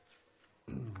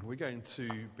We're going to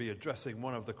be addressing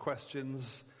one of the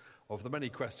questions of the many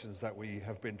questions that we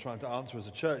have been trying to answer as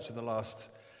a church in the last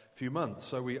few months.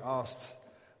 So we asked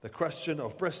the question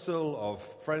of Bristol, of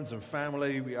friends and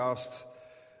family. We asked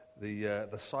the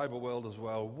cyber world as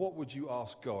well. What would you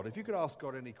ask God? If you could ask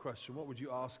God any question, what would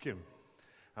you ask him?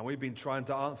 And we've been trying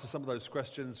to answer some of those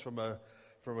questions from a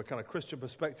kind of Christian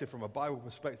perspective, from a Bible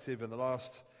perspective in the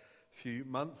last few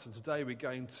months. And today we're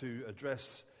going to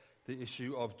address the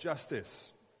issue of justice.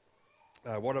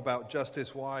 What about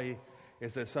justice? Why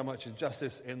is there so much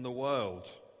injustice in the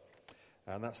world?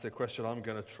 And that's the question I'm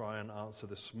going to try and answer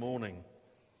this morning.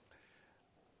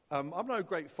 I'm no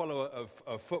great follower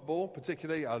of football,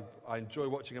 particularly. I enjoy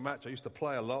watching a match. I used to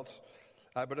play a lot.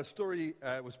 But a story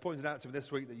was pointed out to me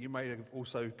this week that you may have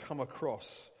also come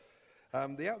across.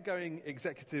 The outgoing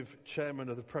executive chairman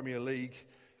of the Premier League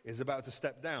is about to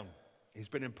step down. He's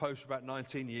been in post for about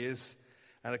 19 years.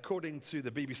 And according to the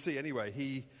BBC anyway,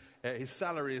 his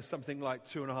salary is something like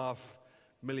 £2.5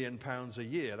 million a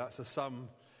year. That's a sum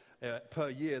per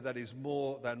year that is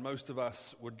more than most of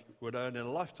us would earn in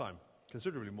a lifetime.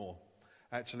 Considerably more,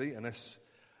 actually, unless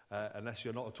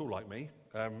you're not at all like me.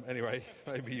 Anyway,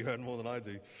 maybe you earn more than I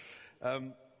do.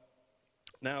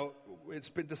 Now, it's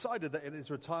been decided that in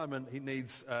his retirement he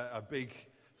needs a big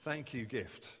thank you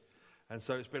gift. And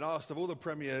so it's been asked of all the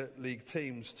Premier League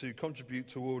teams to contribute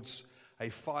towards a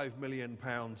 £5 million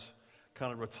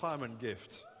kind of retirement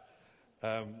gift,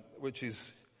 which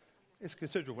is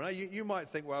considerable. Now, you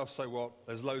might think, well, so what?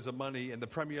 There's loads of money in the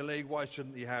Premier League. Why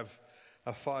shouldn't you have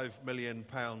a £5 million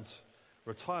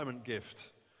retirement gift?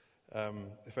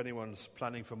 If anyone's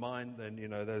planning for mine, then, you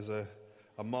know, there's a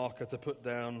marker to put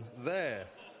down there.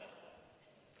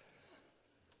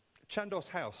 Chandos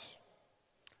House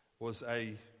was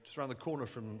just around the corner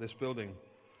from this building,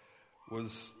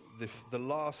 was the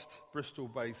last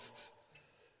Bristol-based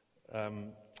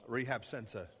rehab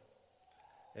centre,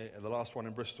 the last one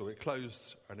in Bristol. It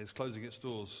closed and is closing its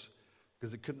doors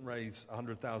because it couldn't raise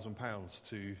 £100,000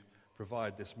 to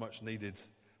provide this much-needed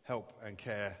help and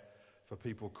care for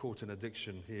people caught in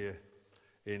addiction here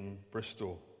in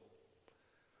Bristol.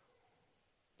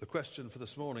 The question for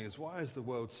this morning is, why is the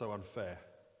world so unfair?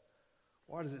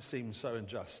 Why does it seem so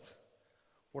unjust?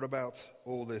 What about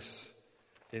all this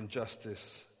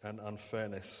injustice and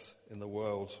unfairness in the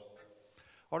world?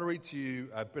 I want to read to you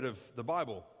a bit of the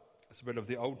Bible. It's a bit of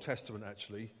the Old Testament,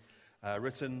 actually,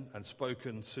 written and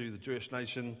spoken to the Jewish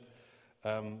nation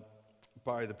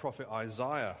by the prophet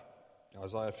Isaiah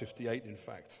 58, in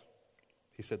fact.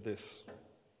 He said this: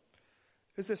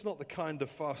 "Is this not the kind of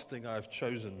fasting I have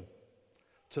chosen,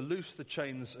 to loose the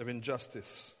chains of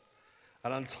injustice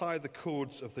and untie the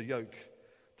cords of the yoke,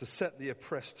 to set the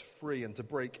oppressed free and to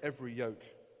break every yoke?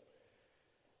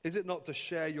 Is it not to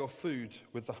share your food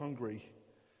with the hungry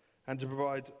and to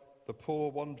provide the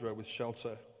poor wanderer with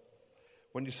shelter?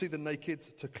 When you see the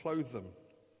naked, to clothe them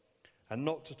and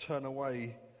not to turn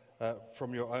away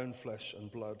from your own flesh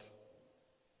and blood?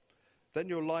 Then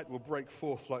your light will break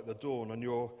forth like the dawn and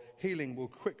your healing will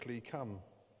quickly come.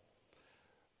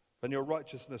 Then your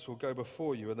righteousness will go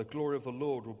before you and the glory of the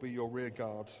Lord will be your rear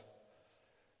guard.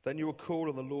 Then you will call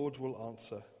and the Lord will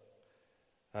answer.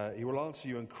 He will answer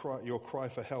you and your cry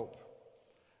for help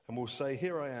and will say,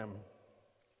 'Here I am.'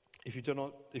 If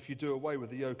you do away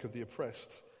with the yoke of the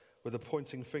oppressed, with a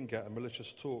pointing finger and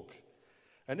malicious talk,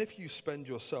 and if you spend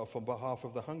yourself on behalf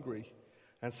of the hungry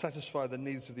and satisfy the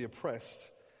needs of the oppressed,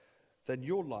 then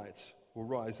your light will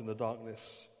rise in the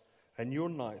darkness, and your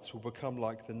night will become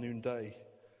like the noonday.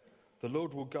 The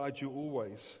Lord will guide you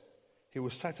always. He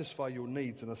will satisfy your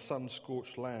needs in a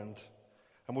sun-scorched land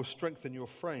and will strengthen your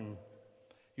frame.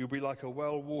 You'll be like a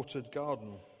well-watered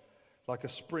garden, like a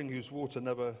spring whose water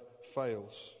never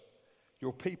fails.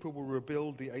 Your people will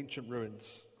rebuild the ancient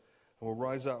ruins and will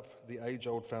rise up the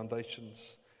age-old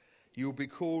foundations. You will be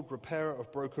called repairer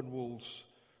of broken walls,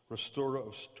 restorer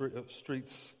of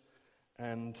streets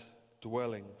and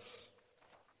dwellings."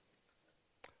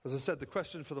 As I said, the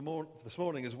question for this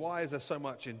morning is, why is there so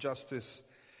much injustice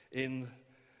in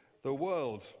the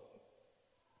world?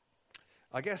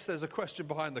 I guess there's a question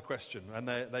behind the question, and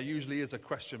there usually is a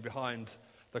question behind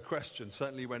the question,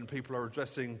 certainly when people are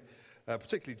addressing,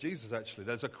 particularly Jesus actually.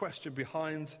 There's a question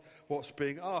behind what's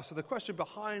being asked. So the question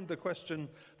behind the question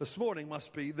this morning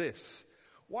must be this: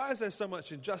 why is there so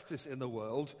much injustice in the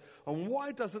world, and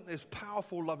why doesn't this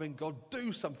powerful, loving God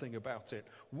do something about it?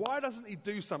 Why doesn't he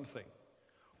do something?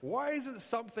 Why isn't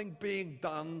something being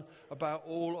done about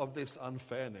all of this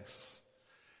unfairness?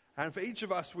 And for each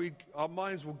of us, our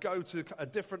minds will go to a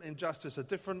different injustice, a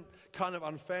different kind of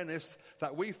unfairness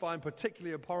that we find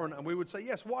particularly abhorrent, and we would say,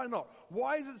 yes, why not?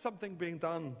 Why isn't something being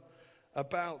done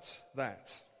about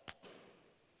that.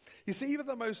 You see, even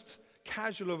the most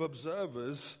casual of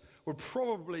observers would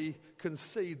probably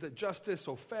concede that justice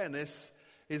or fairness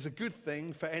is a good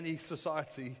thing for any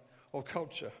society or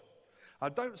culture. I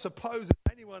don't suppose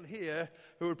there's anyone here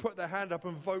who would put their hand up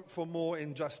and vote for more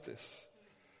injustice.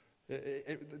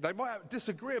 They might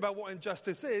disagree about what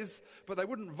injustice is, but they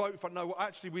wouldn't vote for, no,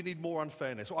 actually we need more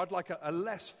unfairness, or I'd like a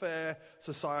less fair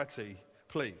society,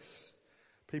 please.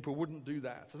 People wouldn't do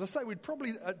that. As I say, we'd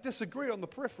probably disagree on the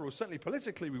peripheral. Certainly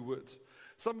politically we would.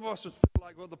 Some of us would feel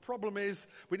like, well, the problem is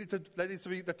there needs to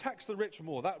be the tax the rich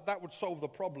more. That would solve the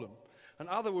problem. And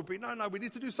other would be, no, we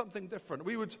need to do something different.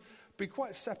 We would be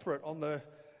quite separate on the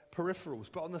peripherals,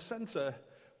 but on the center,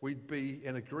 we'd be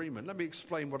in agreement. Let me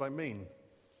explain what I mean.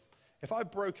 If I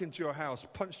broke into your house,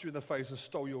 punched you in the face and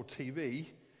stole your TV,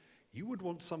 you would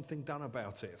want something done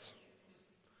about it.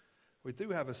 We do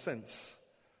have a sense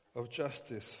of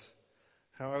justice.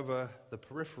 However, the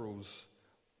peripherals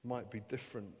might be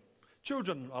different.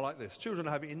 Children are like this. Children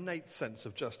have an innate sense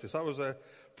of justice. I was a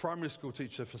primary school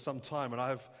teacher for some time, and I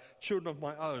have children of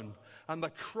my own. And the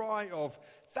cry of,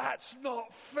 "That's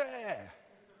not fair!"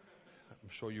 I'm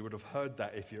sure you would have heard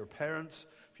that if you're a parent,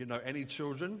 if you know any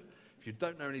children. If you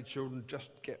don't know any children, just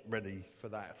get ready for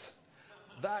that.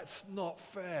 That's not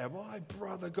fair. My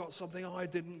brother got something I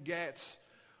didn't get.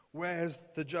 Where's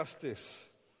the justice?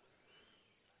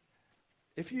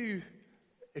 If you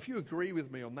agree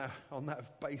with me on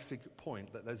that basic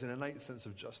point, that there's an innate sense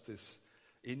of justice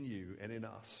in you and in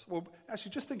us, well,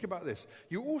 actually, just think about this.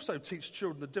 You also teach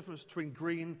children the difference between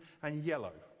green and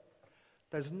yellow.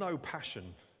 There's no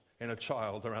passion in a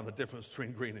child around the difference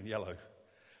between green and yellow.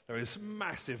 There is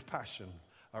massive passion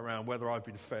around whether I've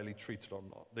been fairly treated or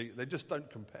not. They just don't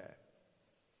compare.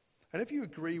 And if you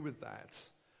agree with that,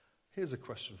 here's a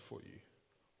question for you.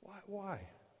 Why?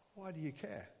 Why do you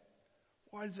care?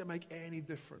 Why does it make any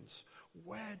difference?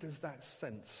 Where does that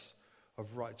sense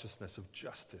of righteousness, of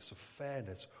justice, of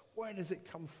fairness, where does it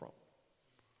come from?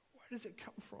 Where does it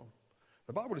come from?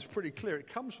 The Bible is pretty clear. It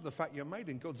comes from the fact you're made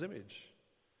in God's image.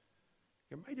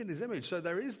 You're made in his image. So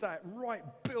there is that right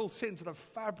built into the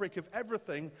fabric of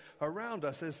everything around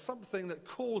us. There's something that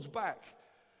calls back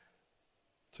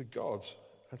to God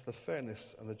and to the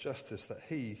fairness and the justice that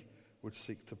he would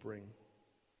seek to bring.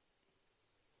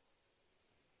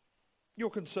 Your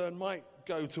concern might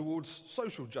go towards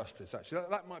social justice, actually.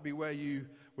 That might be where you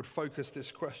would focus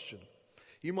this question.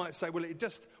 You might say, well,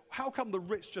 how come the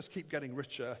rich just keep getting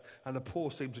richer and the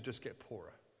poor seem to just get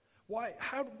poorer? Why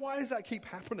does that keep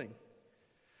happening?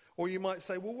 Or you might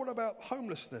say, well, what about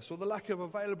homelessness or the lack of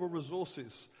available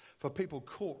resources for people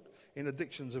caught in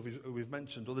addictions we've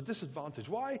mentioned, or the disadvantage?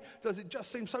 Why does it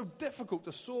just seem so difficult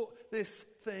to sort this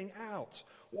thing out?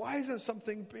 Why isn't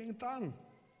something being done?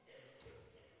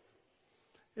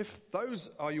 If those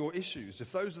are your issues,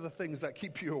 if those are the things that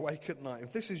keep you awake at night,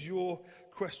 if this is your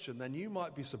question, then you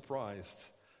might be surprised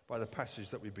by the passage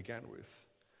that we began with,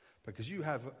 because you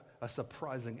have a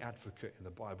surprising advocate in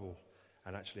the Bible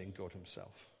and actually in God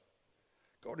himself.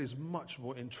 God is much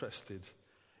more interested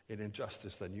in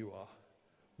injustice than you are.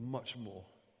 Much more.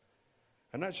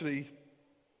 And actually,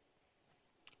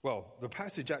 the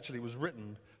passage actually was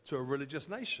written to a religious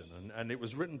nation, and it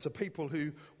was written to people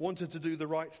who wanted to do the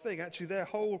right thing. Actually, their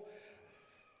whole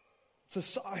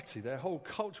society, their whole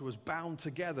culture was bound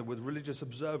together with religious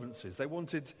observances. They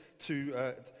wanted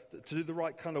to do the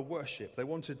right kind of worship. They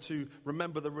wanted to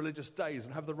remember the religious days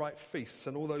and have the right feasts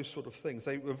and all those sort of things.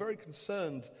 They were very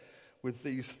concerned with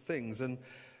these things. And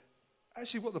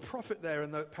actually what the prophet there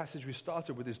in the passage we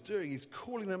started with is doing, he's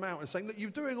calling them out and saying, look,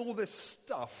 you're doing all this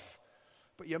stuff,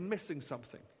 but you're missing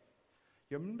something.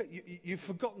 You've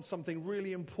forgotten something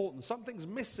really important. Something's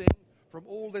missing from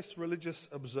all this religious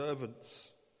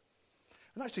observance.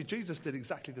 And actually Jesus did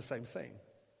exactly the same thing.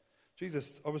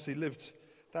 Jesus obviously lived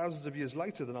thousands of years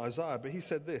later than Isaiah, but he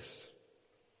said this: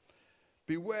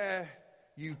 beware,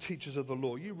 you teachers of the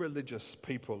law, you religious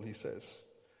people, he says.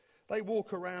 They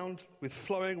walk around with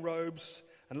flowing robes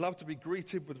and love to be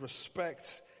greeted with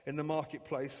respect in the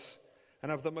marketplace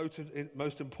and have the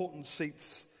most important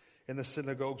seats in the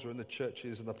synagogues or in the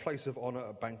churches and the place of honor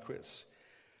at banquets.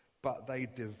 But they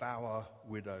devour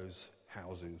widows'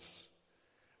 houses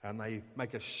and they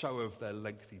make a show of their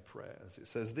lengthy prayers. It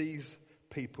says these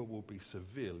people will be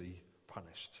severely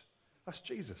punished. That's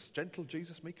Jesus, gentle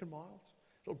Jesus, meek and mild,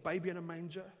 little baby in a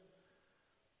manger.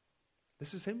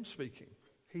 This is him speaking.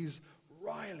 He's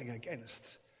railing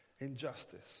against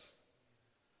injustice.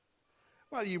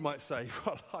 Well, you might say,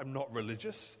 well, I'm not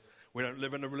religious. We don't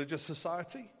live in a religious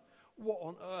society. What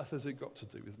on earth has it got to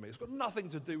do with me? It's got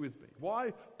nothing to do with me.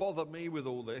 Why bother me with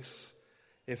all this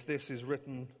if this is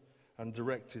written and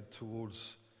directed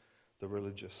towards the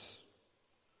religious.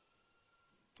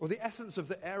 Well, the essence of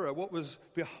the error, what was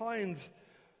behind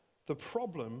the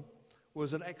problem,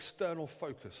 was an external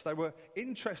focus. They were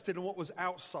interested in what was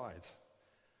outside.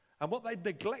 And what they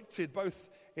neglected both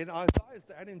in Isaiah's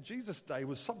day and in Jesus' day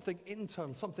was something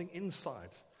internal, something inside.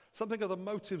 Something of the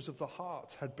motives of the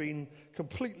heart had been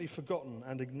completely forgotten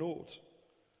and ignored.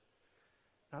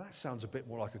 Now that sounds a bit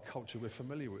more like a culture we're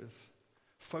familiar with,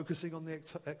 focusing on the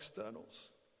externals.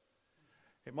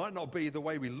 It might not be the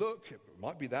way we look, it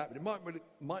might be that, but it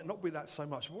might not be that so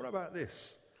much. What about this?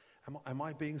 Am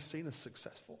I being seen as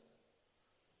successful?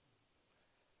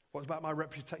 What about my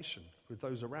reputation with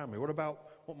those around me? What about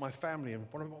what my family and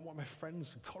what about what my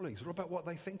friends and colleagues, what about what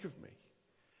they think of me?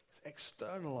 It's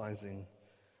externalizing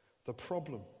the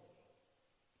problem.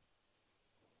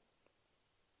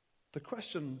 The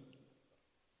question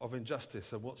of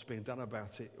injustice and what's being done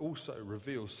about it also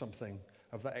reveals something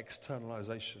of that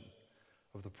externalization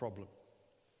of the problem.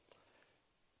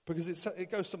 Because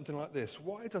it goes something like this.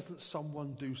 Why doesn't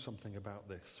someone do something about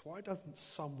this? Why doesn't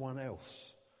someone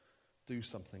else do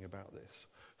something about this?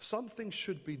 Something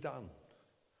should be done.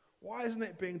 Why isn't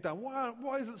it being done?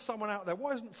 Why isn't someone out there?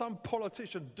 Why isn't some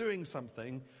politician doing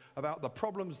something about the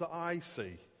problems that I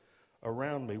see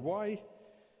around me? Why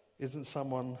isn't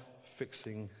someone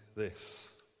fixing this?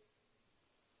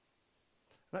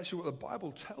 And actually what the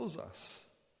Bible tells us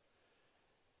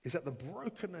is that the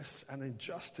brokenness and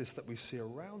injustice that we see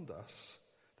around us,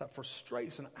 that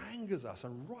frustrates and angers us,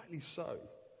 and rightly so,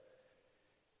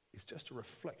 is just a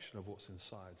reflection of what's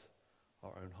inside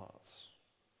our own hearts.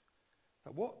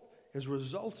 That what has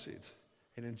resulted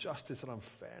in injustice and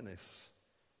unfairness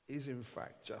is in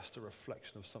fact just a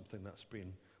reflection of something that's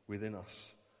been within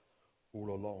us all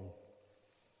along.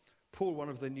 Paul, one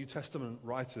of the New Testament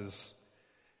writers,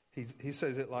 he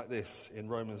says it like this in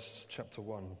Romans chapter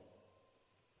 1.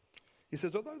 He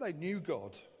says, although they knew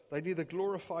God, they neither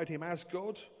glorified him as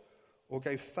God or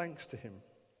gave thanks to him.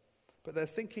 But their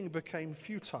thinking became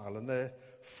futile and their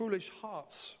foolish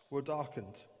hearts were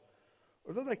darkened.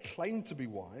 Although they claimed to be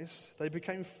wise, they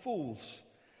became fools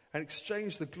and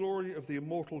exchanged the glory of the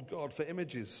immortal God for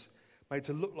images made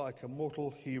to look like a mortal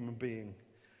human being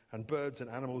and birds and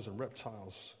animals and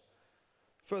reptiles.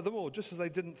 Furthermore, just as they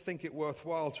didn't think it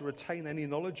worthwhile to retain any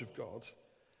knowledge of God,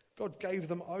 God gave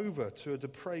them over to a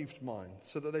depraved mind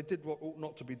so that they did what ought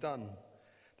not to be done.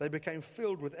 They became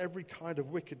filled with every kind of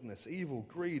wickedness, evil,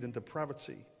 greed, and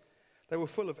depravity. They were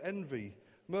full of envy,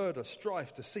 murder,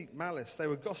 strife, deceit, malice. They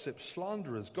were gossips,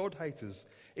 slanderers, God-haters,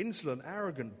 insolent,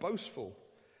 arrogant, boastful.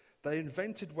 They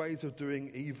invented ways of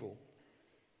doing evil.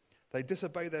 They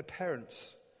disobey their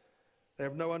parents. They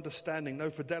have no understanding,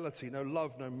 no fidelity, no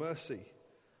love, no mercy.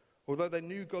 Although they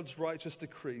knew God's righteous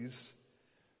decrees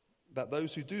that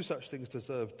those who do such things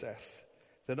deserve death,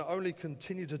 they not only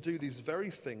continue to do these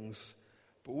very things,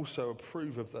 but also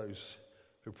approve of those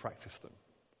who practice them.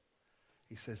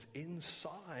 He says,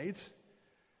 inside,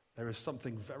 there is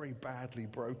something very badly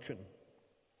broken.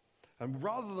 And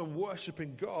rather than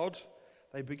worshipping God,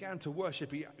 they began to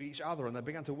worship each other and they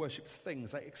began to worship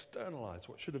things. They externalized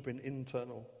what should have been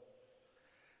internal.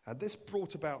 And this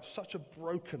brought about such a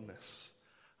brokenness,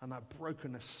 and that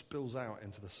brokenness spills out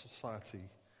into the society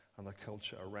and the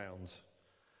culture around,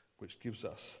 which gives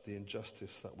us the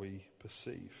injustice that we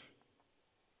perceive.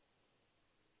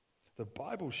 The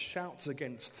Bible shouts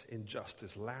against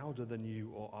injustice louder than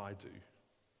you or I do.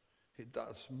 It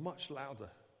does, much louder,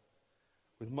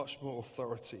 with much more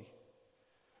authority.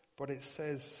 But it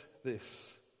says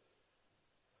this: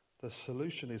 the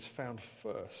solution is found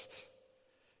first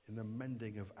in the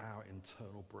mending of our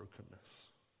internal brokenness.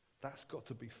 That's got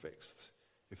to be fixed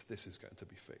if this is going to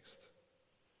be fixed.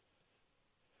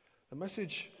 The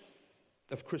message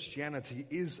of Christianity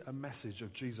is a message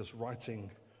of Jesus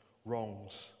righting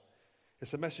wrongs.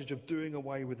 It's a message of doing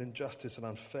away with injustice and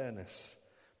unfairness,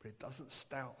 but it doesn't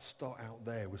start out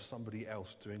there with somebody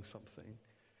else doing something.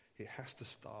 It has to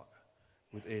start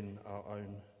within our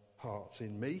own hearts,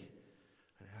 in me,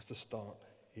 and it has to start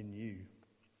in you.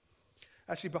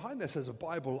 Actually, behind this there's a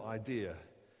Bible idea.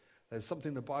 There's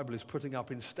something the Bible is putting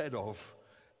up instead of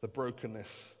the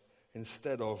brokenness,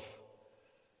 instead of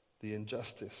the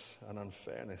injustice and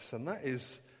unfairness. And that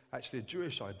is actually a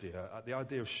Jewish idea, the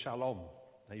idea of shalom.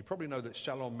 Now, you probably know that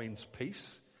shalom means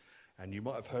peace, and you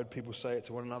might have heard people say it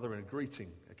to one another in a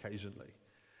greeting occasionally.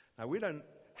 Now, we don't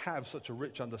have such a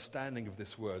rich understanding of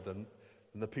this word than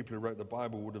the people who wrote the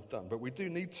Bible would have done, but we do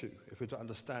need to if we're to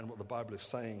understand what the Bible is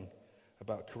saying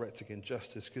about correcting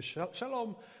injustice, because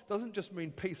shalom doesn't just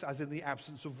mean peace as in the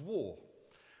absence of war.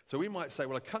 So we might say,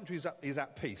 well, a country is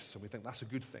at peace, and we think that's a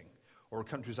good thing. or a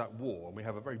country's at war, and we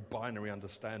have a very binary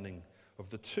understanding of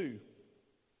the two.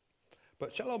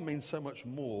 But shalom means so much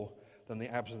more than the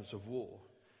absence of war.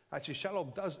 Actually,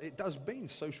 shalom does mean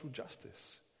social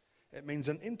justice. It means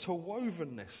an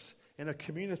interwovenness in a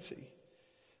community.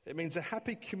 It means a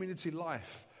happy community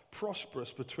life,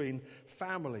 prosperous between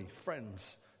family,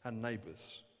 friends, and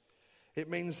neighbors. It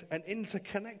means an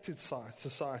interconnected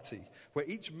society where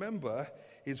each member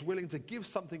is willing to give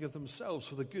something of themselves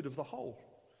for the good of the whole.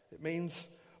 It means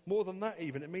more than that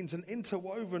even. It means an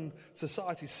interwoven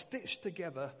society stitched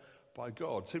together by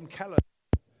God. Tim Keller,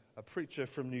 a preacher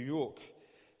from New York,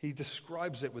 he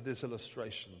describes it with this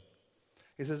illustration.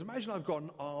 He says, imagine I've got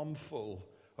an armful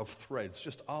of threads,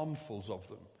 just armfuls of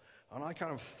them, and I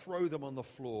kind of throw them on the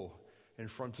floor in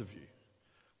front of you.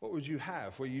 What would you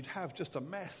have? Well, you'd have just a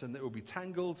mess, and it would be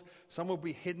tangled. Some would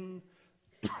be hidden.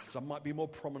 Some might be more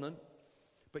prominent.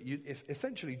 But you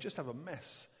essentially just have a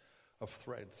mess of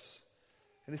threads.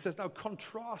 And he says, now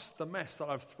contrast the mess that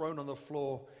I've thrown on the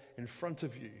floor in front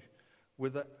of you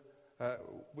with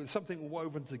something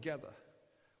woven together,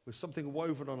 with something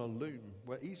woven on a loom,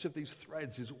 where each of these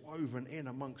threads is woven in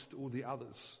amongst all the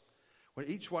others, where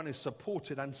each one is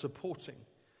supported and supporting,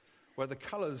 where the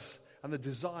colors and the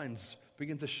designs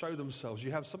begin to show themselves.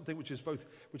 You have something which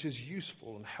is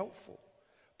useful and helpful,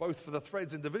 both for the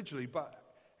threads individually, but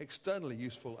externally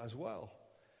useful as well.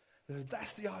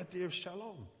 That's the idea of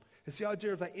shalom. It's the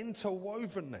idea of that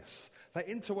interwovenness, that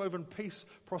interwoven peace,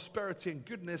 prosperity, and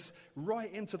goodness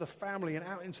right into the family and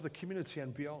out into the community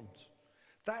and beyond.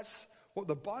 That's what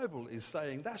the Bible is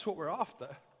saying. That's what we're after.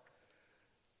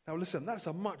 Now listen, that's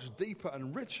a much deeper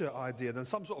and richer idea than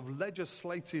some sort of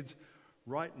legislated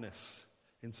rightness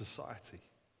in society.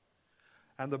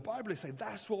 And the Bible is saying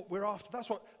that's what we're after. That's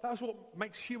what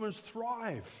makes humans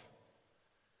thrive.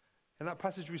 In that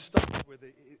passage we started with,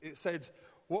 it said,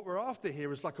 what we're after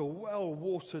here is like a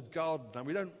well-watered garden. And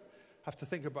we don't have to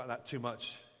think about that too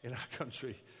much in our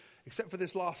country, except for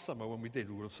this last summer when we did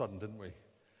all of a sudden, didn't we?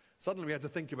 Suddenly we had to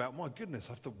think about, my goodness,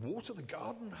 I have to water the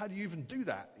garden? How do you even do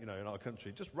that, in our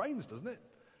country? It just rains, doesn't it?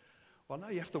 Well, no,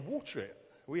 you have to water it.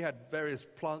 We had various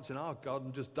plants in our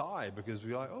garden just die because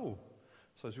we're like,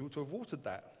 so we ought to have watered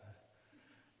that.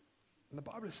 And the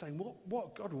Bible is saying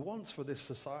what God wants for this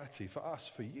society, for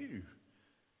us, for you,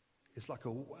 is like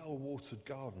a well-watered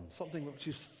garden, something which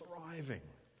is thriving.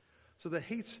 So the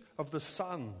heat of the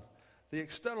sun, the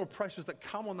external pressures that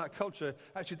come on that culture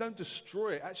actually don't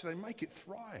destroy it. Actually, they make it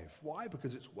thrive. Why?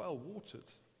 Because it's well-watered.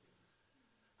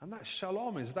 And that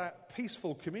shalom is that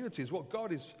peaceful community is what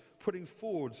God is putting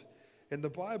forward in the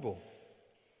Bible.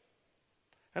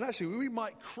 And actually, we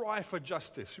might cry for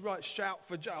justice. We might shout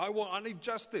for justice. I need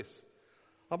justice.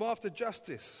 I'm after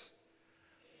justice.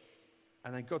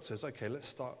 And then God says, okay, let's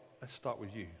start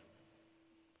with you.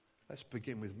 Let's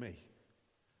begin with me.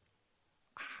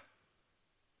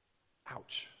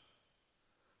 Ouch.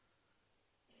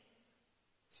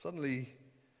 Suddenly,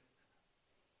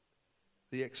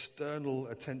 the external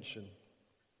attention,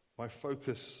 my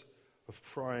focus of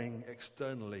crying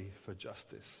externally for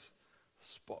justice, the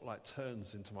spotlight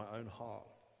turns into my own heart,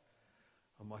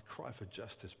 and my cry for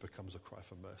justice becomes a cry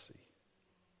for mercy.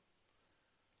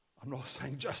 I'm not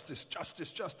saying justice,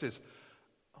 justice, justice.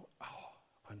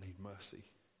 I need mercy.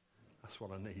 That's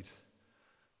what I need.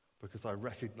 Because I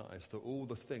recognize that all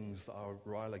the things that I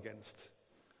rile against,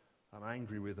 I'm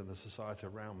angry with in the society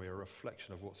around me, are a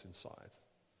reflection of what's inside.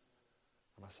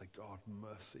 And I say, God,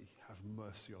 mercy. Have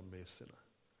mercy on me, a sinner.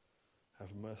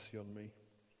 Have mercy on me.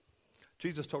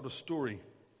 Jesus told a story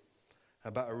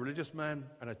about a religious man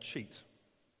and a cheat.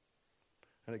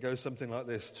 And it goes something like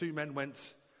this. 2 men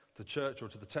went to church or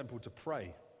to the temple to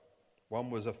pray. One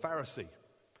was a Pharisee,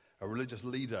 a religious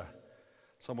leader,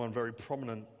 someone very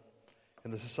prominent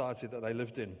in the society that they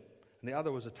lived in. And the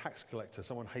other was a tax collector,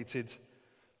 someone hated,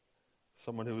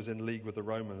 someone who was in league with the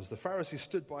Romans. The Pharisee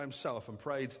stood by himself and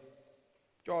prayed,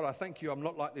 God, I thank you I'm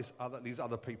not like these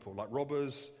other people, like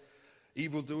robbers,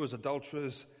 evildoers,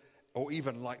 adulterers, or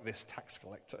even like this tax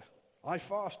collector. I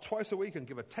fast twice a week and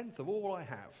give a tenth of all I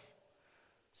have,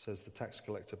 says the tax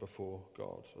collector before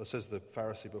God, or says the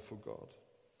Pharisee before God.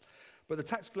 But the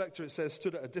tax collector, it says,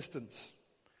 stood at a distance.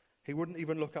 He wouldn't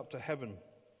even look up to heaven.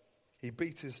 He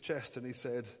beat his chest and he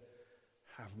said,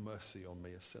 have mercy on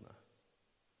me, a sinner.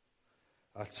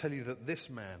 I tell you that this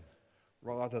man,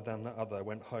 rather than the other,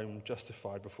 went home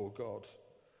justified before God.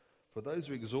 For those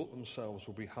who exalt themselves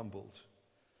will be humbled.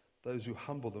 Those who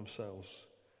humble themselves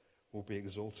will be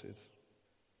exalted.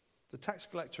 The tax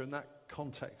collector in that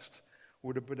context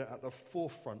would have been at the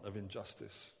forefront of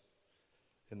injustice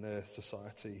in their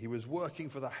society. He was working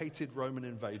for the hated Roman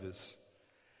invaders.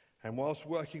 And whilst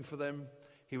working for them,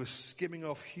 He was skimming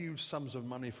off huge sums of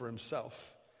money for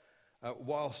himself,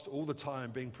 whilst all the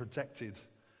time being protected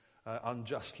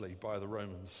unjustly by the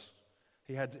Romans.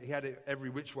 He had it every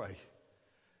which way.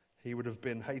 He would have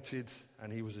been hated,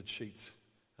 and he was a cheat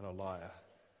and a liar.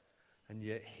 And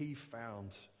yet he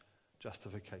found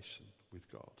justification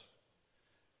with God.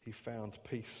 He found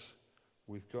peace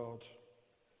with God.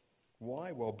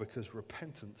 Why? Well, because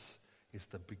repentance is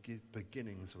the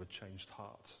beginnings of a changed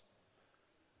heart.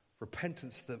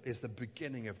 Repentance is the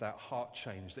beginning of that heart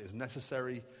change that is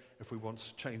necessary if we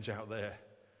want change out there.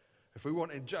 If we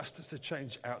want injustice to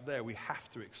change out there, we have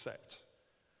to accept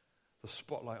the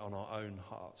spotlight on our own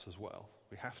hearts as well.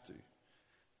 We have to.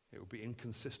 It would be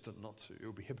inconsistent not to. It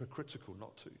would be hypocritical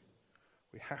not to.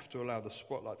 We have to allow the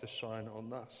spotlight to shine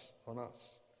on us.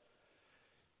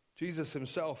 Jesus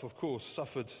himself, of course,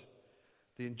 suffered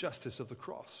the injustice of the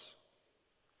cross.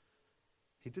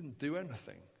 He didn't do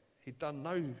anything. He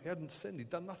hadn't sinned.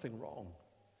 He'd done nothing wrong.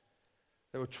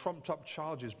 There were trumped up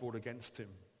charges brought against him.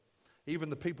 Even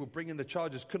the people bringing the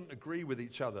charges couldn't agree with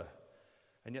each other.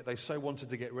 And yet they so wanted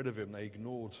to get rid of him, they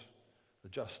ignored the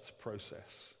just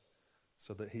process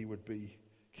so that he would be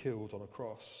killed on a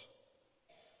cross.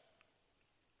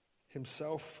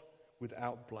 Himself,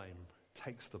 without blame,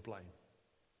 takes the blame.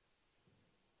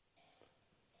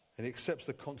 And he accepts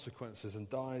the consequences and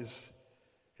dies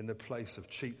in the place of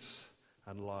cheats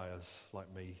and liars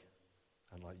like me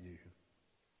and like you.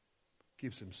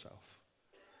 Gives himself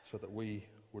so that we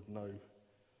would know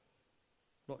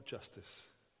not justice,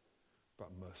 but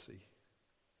mercy.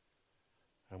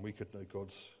 And we could know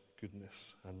God's goodness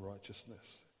and righteousness.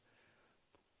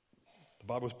 The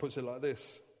Bible puts it like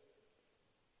this: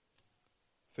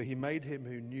 for he made him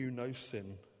who knew no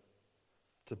sin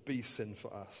to be sin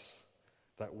for us,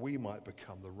 that we might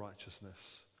become the righteousness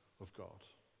of God.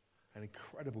 An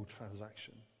incredible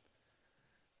transaction.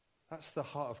 That's the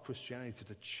heart of Christianity,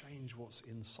 to change what's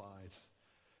inside.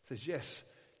 It says,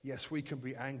 yes, we can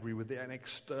be angry with an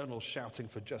external shouting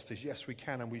for justice. Yes, we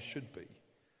can and we should be.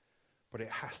 But it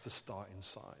has to start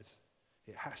inside.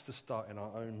 It has to start in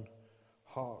our own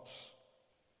hearts.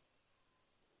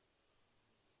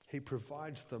 He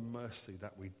provides the mercy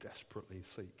that we desperately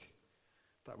seek,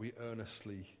 that we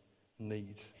earnestly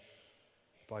need,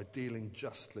 by dealing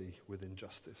justly with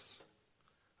injustice.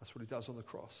 That's what he does on the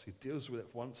cross. He deals with it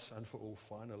once and for all,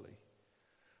 finally.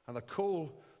 And the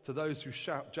call to those who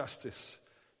shout justice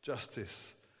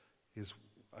is,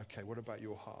 okay, what about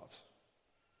your heart?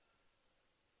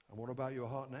 And what about your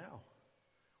heart now?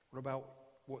 What about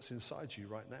what's inside you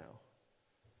right now?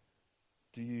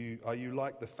 Are you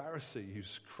like the Pharisee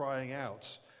who's crying out,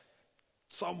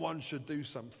 someone should do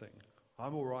something?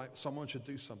 I'm all right, someone should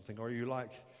do something. Or are you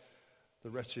like the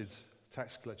wretched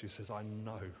tax collector who says, I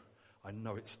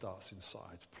know it starts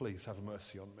inside. Please have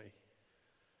mercy on me.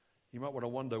 You might want to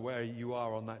wonder where you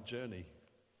are on that journey.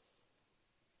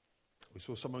 We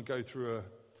saw someone go through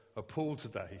a pool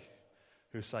today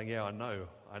who was saying, I know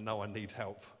I need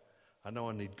help. I know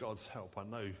I need God's help. I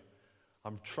know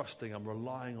I'm trusting, I'm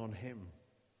relying on him.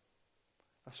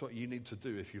 That's what you need to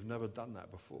do if you've never done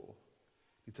that before.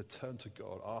 You need to turn to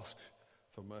God, ask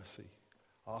for mercy,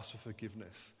 ask for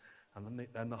forgiveness, and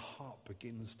then the heart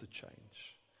begins to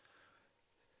change.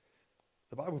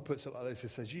 The Bible puts it like this.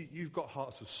 It says, you've got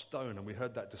hearts of stone, and we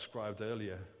heard that described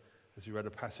earlier as we read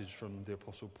a passage from the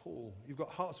Apostle Paul. You've got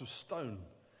hearts of stone.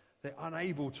 They're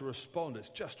unable to respond. It's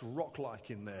just rock-like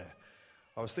in there.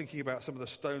 I was thinking about some of the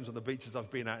stones on the beaches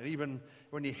I've been at, and even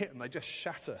when you hit them, they just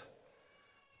shatter.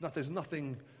 There's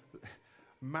nothing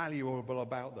malleable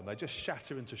about them. They just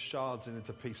shatter into shards and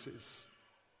into pieces.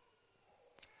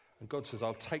 And God says,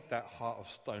 I'll take that heart of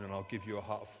stone and I'll give you a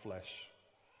heart of flesh.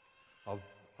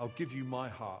 I'll give you my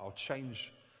heart. I'll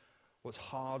change what's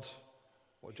hard,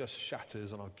 what just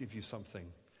shatters, and I'll give you something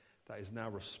that is now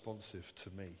responsive to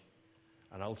me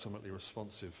and ultimately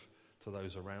responsive to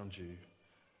those around you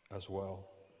as well.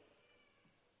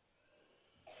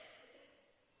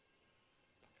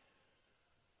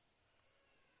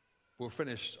 We'll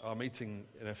finish our meeting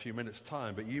in a few minutes'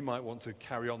 time, but you might want to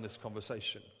carry on this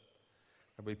conversation.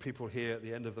 There'll be people here at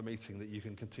the end of the meeting that you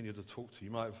can continue to talk to.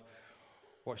 You might have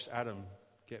watched Adam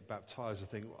get baptized and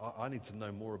think, I need to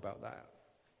know more about that.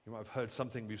 You might have heard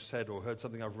something we've said or heard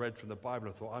something I've read from the Bible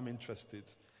and thought, I'm interested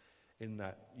in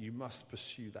that. You must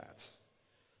pursue that.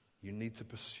 You need to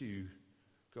pursue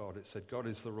God. It said God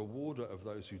is the rewarder of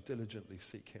those who diligently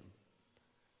seek him.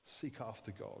 Seek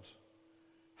after God.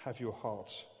 Have your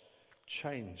heart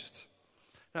changed.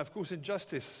 Now, of course,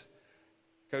 injustice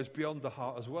goes beyond the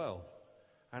heart as well.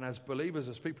 And as believers,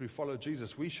 as people who follow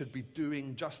Jesus, we should be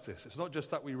doing justice. It's not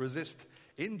just that we resist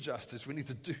injustice, we need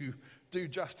to do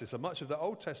justice. And much of the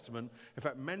Old Testament, in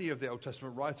fact, many of the Old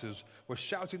Testament writers were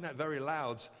shouting that very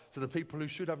loud to the people who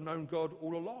should have known God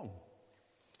all along.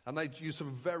 And they used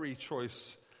some very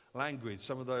choice language.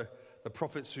 Some of the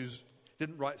prophets who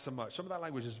didn't write so much, some of that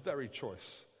language is very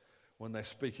choice when they're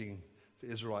speaking to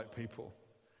Israelite people.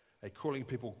 They're calling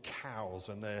people cows,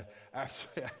 and they're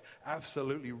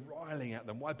absolutely riling at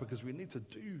them. Why? Because we need to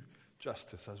do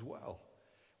justice as well.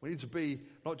 We need to be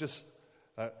not just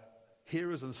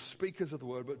hearers and speakers of the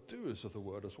word, but doers of the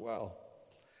word as well.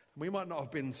 And we might not have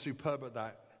been superb at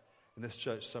that in this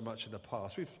church so much in the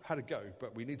past. We've had a go,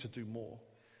 but we need to do more.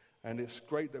 And it's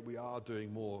great that we are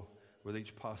doing more with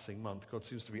each passing month. God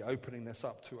seems to be opening this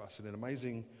up to us in an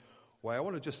amazing way. I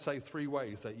want to just say 3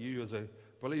 ways that you as a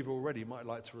believer already might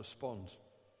like to respond.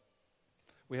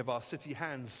 We have our City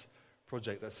Hands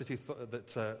project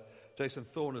that Jason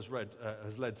Thorne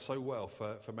has led so well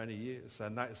for many years.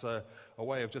 And that's a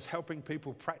way of just helping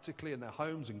people practically in their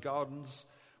homes and gardens,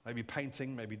 maybe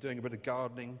painting, maybe doing a bit of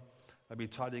gardening, maybe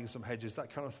tidying some hedges,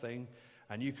 that kind of thing.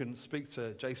 And you can speak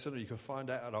to Jason, or you can find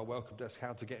out at our welcome desk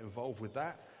how to get involved with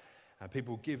that. And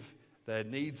people give their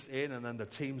needs in, and then the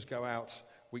teams go out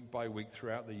week by week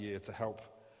throughout the year to help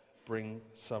bring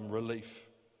some relief.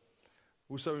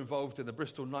 Also involved in the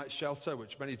Bristol Night Shelter,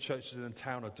 which many churches in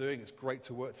town are doing. It's great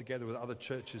to work together with other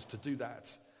churches to do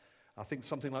that. I think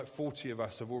something like 40 of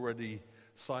us have already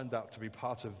signed up to be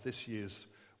part of this year's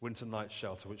Winter Night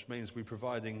Shelter, which means we're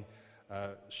providing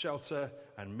shelter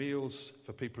and meals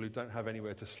for people who don't have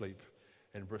anywhere to sleep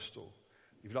in Bristol.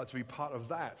 If you'd like to be part of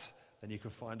that, then you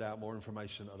can find out more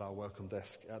information at our welcome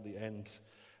desk at the end.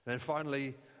 And then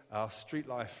finally, our Street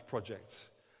Life project,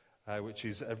 which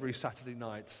is every Saturday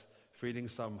night feeding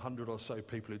some 100 or so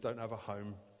people who don't have a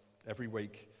home every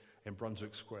week in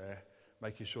Brunswick Square,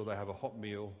 making sure they have a hot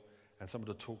meal and someone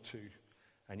to talk to.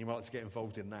 And you might like to get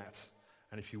involved in that.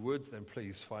 And if you would, then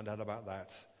please find out about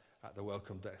that at the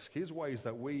welcome desk. Here's ways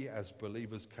that we as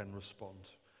believers can respond.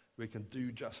 We can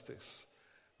do justice.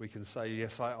 We can say,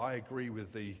 yes, I agree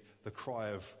with the cry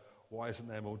of, why isn't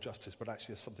there more justice? But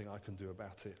actually there's something I can do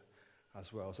about it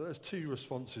as well. So there's 2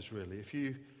 responses really. If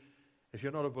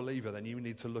you're not a believer, then you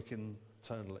need to look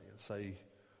internally and say,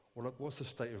 well, what's the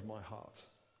state of my heart?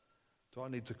 Do I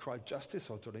need to cry justice,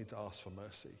 or do I need to ask for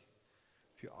mercy?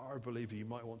 If you are a believer, you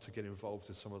might want to get involved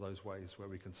in some of those ways where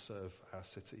we can serve our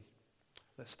city.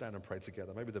 Let's stand and pray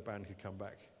together. Maybe the band could come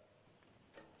back.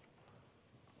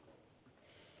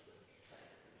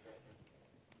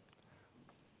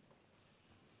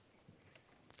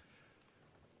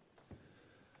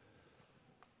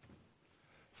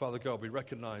 Father God, we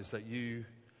recognize that you,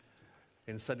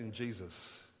 in sending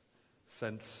Jesus,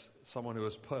 sent someone who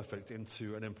was perfect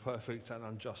into an imperfect and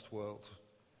unjust world.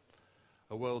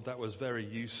 A world that was very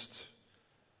used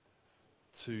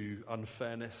to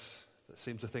unfairness, that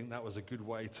seemed to think that was a good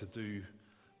way to do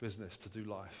business, to do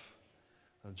life.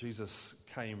 And Jesus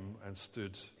came and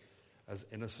stood as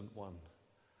innocent one,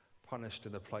 punished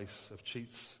in the place of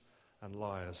cheats and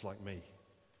liars like me.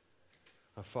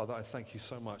 And Father, I thank you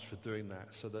so much for doing that,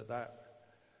 so that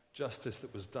justice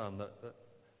that was done, that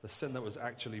the sin that was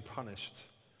actually punished,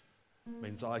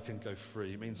 means I can go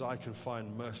free, means I can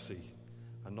find mercy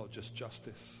and not just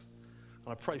justice.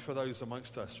 And I pray for those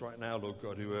amongst us right now, Lord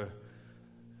God, who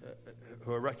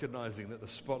are recognizing that the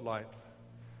spotlight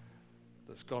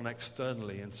that's gone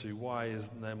externally into why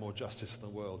isn't there more justice in the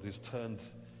world is turned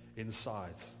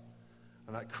inside.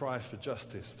 And that cry for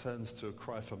justice turns to a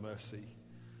cry for mercy.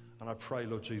 And I pray,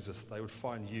 Lord Jesus, that they would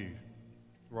find you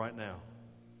right now,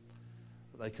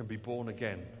 that they can be born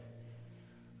again,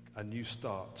 a new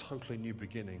start, totally new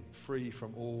beginning, free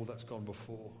from all that's gone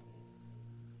before,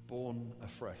 born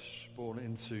afresh, born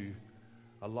into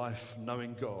a life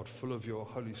knowing God, full of your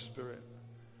Holy Spirit,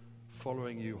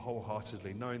 following you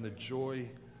wholeheartedly, knowing the joy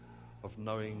of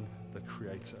knowing the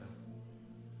Creator.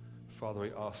 Father,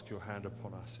 we ask your hand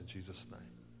upon us in Jesus' name.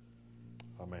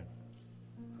 Amen.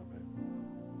 Amen.